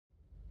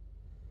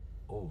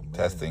Oh,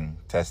 man.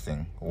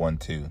 Testing. 1,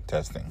 2,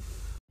 testing.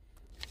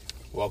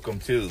 Welcome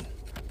to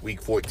Week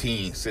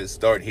 14.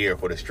 Start here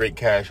for the Straight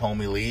Cash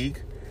Homie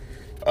League.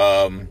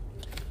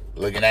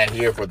 Looking at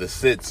here for the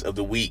sits of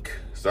the week.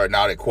 Starting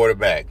out at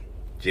quarterback,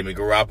 Jimmy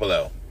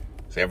Garoppolo,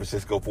 San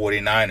Francisco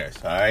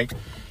 49ers. All right?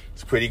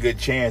 It's a pretty good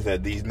chance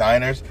that these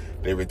Niners,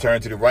 they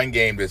return to the run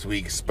game this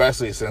week,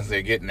 especially since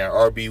they're getting their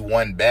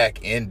RB1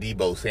 back in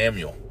Deebo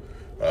Samuel.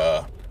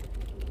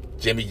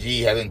 Jimmy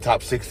G hasn't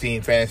topped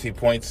 16 fantasy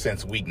points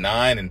since week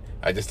 9, and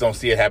I just don't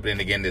see it happening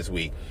again this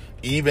week.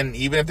 Even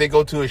if they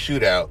go to a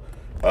shootout,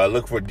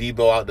 look for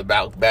Deebo out the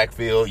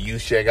backfield,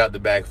 Juszczyk out the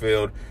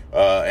backfield,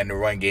 and the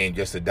run game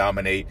just to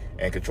dominate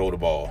and control the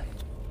ball.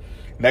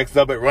 Next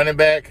up at running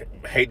back,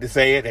 hate to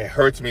say it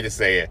hurts me to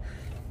say it,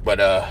 but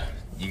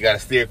you got to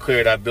steer clear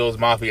of that Bills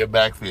Mafia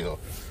backfield.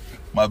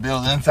 My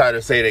Bills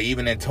insiders say that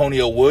even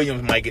Antonio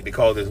Williams might get the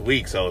call this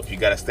week, so if you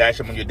got to stash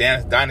him on your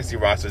dynasty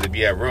rosters if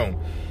you have room.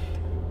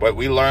 But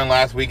we learned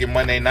last week in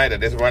Monday night that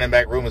this running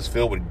back room is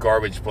filled with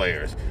garbage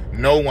players.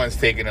 No one's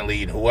taking the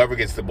lead. Whoever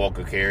gets the bulk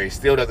of carries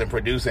still doesn't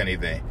produce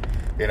anything.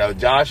 You know,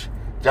 Josh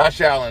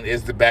Allen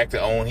is the back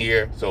to own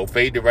here, so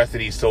fade the rest of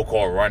these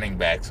so-called running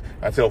backs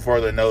until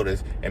further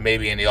notice, and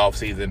maybe in the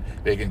offseason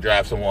they can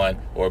draft someone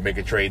or make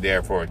a trade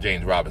there for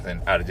James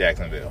Robinson out of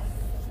Jacksonville.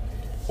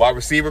 Wide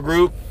receiver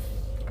group,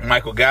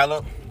 Michael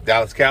Gallup,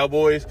 Dallas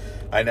Cowboys.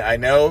 I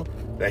know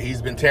that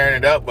he's been tearing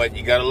it up, but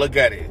you got to look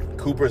at it.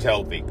 Cooper's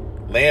healthy.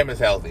 Lamb is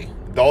healthy.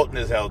 Dalton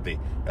is healthy.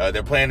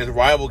 They're playing this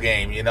rival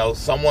game. You know,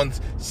 someone's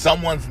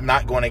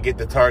not going to get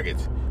the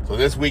targets. So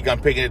this week I'm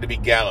picking it to be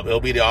Gallup. He'll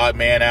be the odd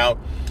man out.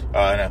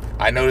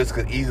 I know this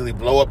could easily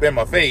blow up in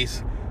my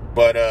face,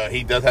 but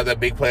he does have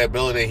that big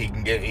playability.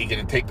 He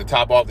can take the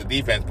top off the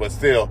defense. But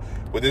still,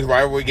 with this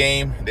rivalry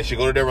game, they should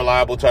go to their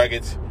reliable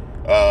targets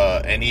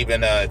and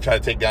even try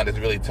to take down this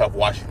really tough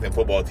Washington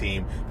football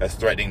team that's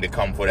threatening to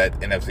come for that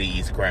NFC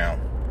East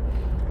crown.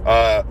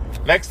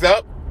 Next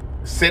up,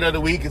 sit of the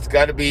week, it's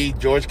got to be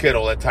George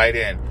Kittle at tight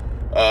end.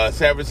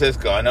 San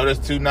Francisco. I know there's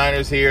 2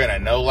 Niners here, and I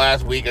know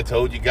last week I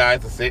told you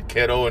guys to sit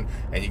Kittle, and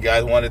you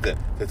guys wanted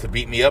to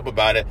beat me up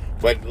about it.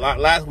 But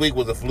last week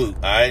was a fluke,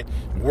 all right?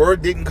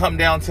 Word didn't come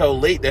down till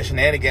late that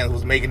Shenanigans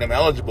was making him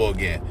eligible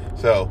again.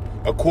 So,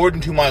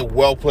 according to my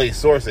well-placed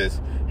sources,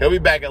 he'll be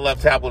back at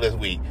left tackle this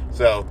week.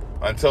 So,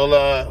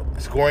 until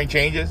scoring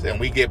changes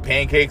and we get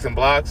pancakes and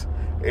blocks,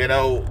 you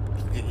know,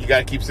 you got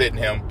to keep sitting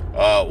him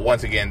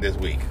once again this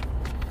week.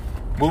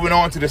 Moving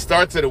on to the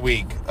starts of the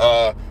week.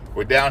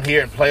 We're down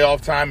here in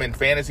playoff time in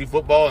fantasy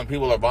football, and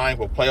people are vying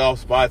for playoff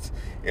spots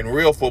in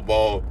real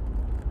football.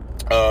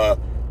 None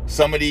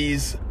of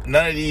these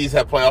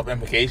have playoff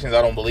implications,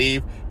 I don't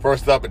believe.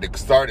 First up at the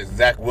start is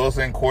Zach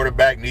Wilson,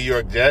 quarterback, New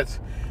York Jets.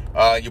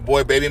 Your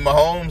boy, Baby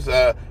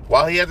Mahomes,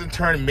 while he hasn't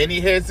turned many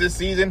heads this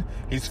season,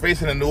 he's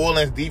facing a New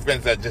Orleans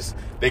defense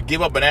they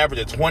give up an average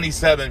of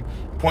 27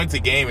 points a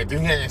game and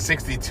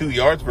 362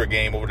 yards per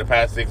game over the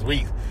past 6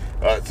 weeks.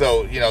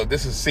 So, you know,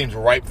 this seems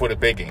ripe for the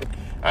picking.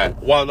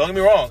 Well, don't get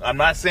me wrong. I'm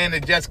not saying the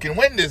Jets can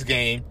win this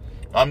game.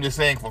 I'm just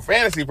saying for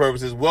fantasy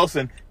purposes,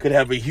 Wilson could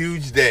have a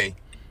huge day.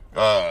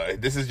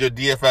 This is your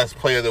DFS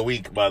player of the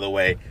week, by the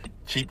way.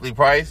 Cheaply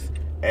priced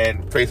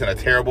and facing a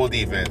terrible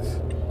defense.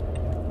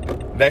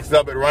 Next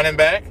up at running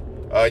back,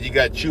 you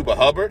got Chuba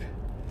Hubbard.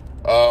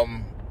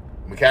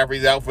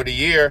 McCaffrey's out for the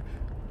year.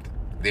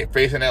 They're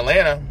facing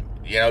Atlanta.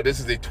 You know, this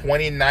is the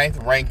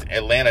 29th ranked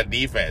Atlanta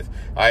defense.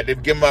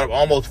 They've given up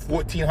almost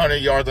 1,400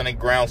 yards on the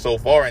ground so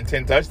far and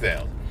 10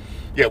 touchdowns.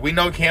 Yeah, we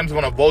know Cam's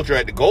going to vulture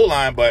at the goal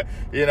line, but,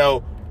 you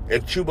know,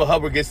 if Chuba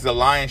Hubbard gets the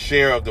lion's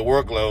share of the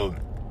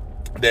workload,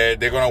 they're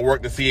going to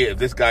work to see if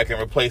this guy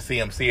can replace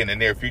CMC in the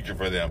near future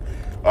for them.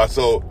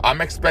 So I'm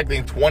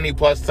expecting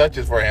 20-plus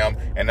touches for him,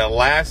 and the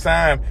last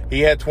time he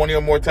had 20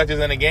 or more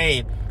touches in a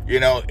game, you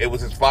know, it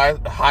was his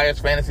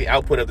highest fantasy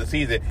output of the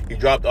season. He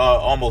dropped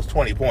almost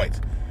 20 points.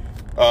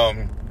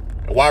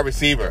 Wide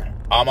receiver,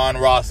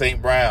 Amon-Ra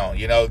St. Brown.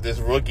 You know, this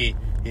rookie,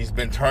 he's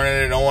been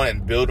turning it on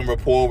and building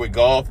rapport with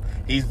Goff.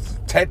 He's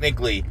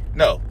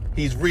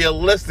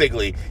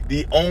realistically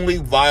the only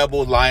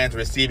viable Lions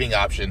receiving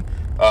option,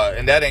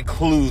 and that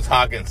includes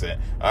Hawkinson.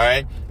 All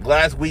right?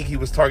 Last week, he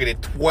was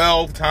targeted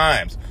 12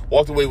 times,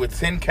 walked away with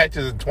 10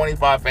 catches and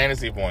 25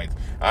 fantasy points.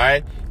 All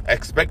right?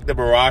 Expect the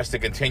barrage to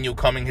continue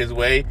coming his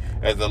way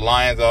as the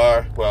Lions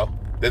are, well,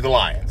 they're the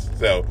Lions.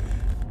 So,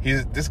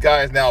 this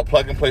guy is now a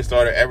plug-and-play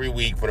starter every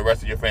week for the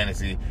rest of your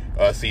fantasy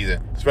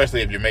season,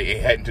 especially if you're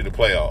heading to the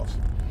playoffs.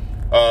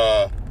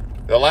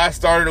 The last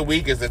start of the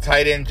week is the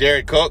tight end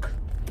Jared Cook.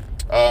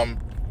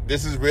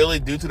 This is really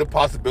due to the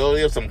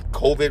possibility of some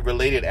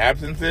COVID-related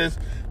absences.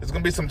 There's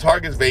going to be some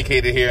targets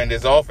vacated here in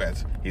this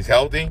offense. He's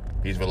healthy.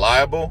 He's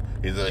reliable.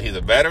 He's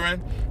a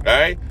veteran. All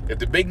right? If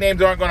the big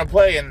names aren't going to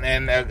play,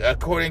 and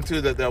according to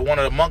the one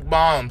of the Monk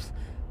Bombs,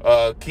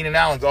 Keenan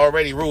Allen's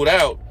already ruled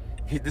out,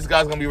 this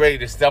guy's going to be ready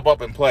to step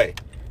up and play.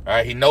 All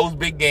right? He knows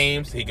big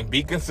games. He can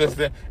be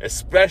consistent,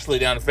 especially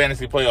down the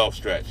fantasy playoff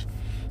stretch.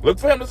 Look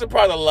for him to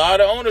surprise a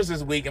lot of owners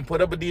this week and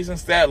put up a decent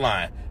stat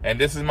line. And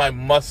this is my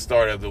must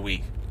start of the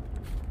week.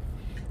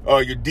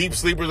 Your deep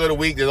sleepers of the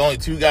week, there's only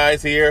two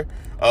guys here.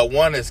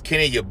 One is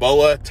Kenny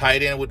Yeboah,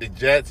 tight end with the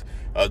Jets.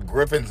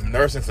 Griffin's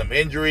nursing some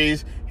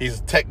injuries.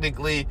 He's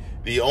technically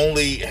the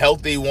only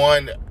healthy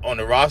one on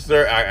the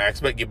roster. I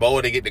expect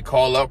Yeboah to get the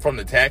call up from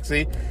the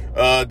taxi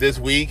this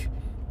week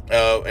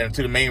and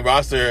to the main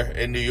roster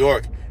in New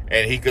York.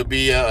 And he could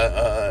be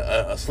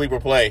a sleeper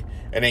play.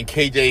 And then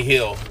KJ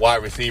Hill,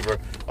 wide receiver.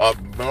 A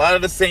lot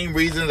of the same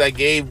reasons I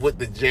gave with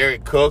the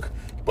Jared Cook,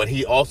 but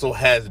he also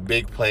has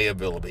big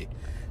playability.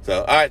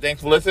 So, all right,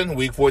 thanks for listening.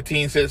 Week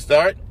 14 set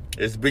start.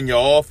 It's been your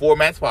All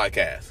Formats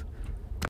podcast.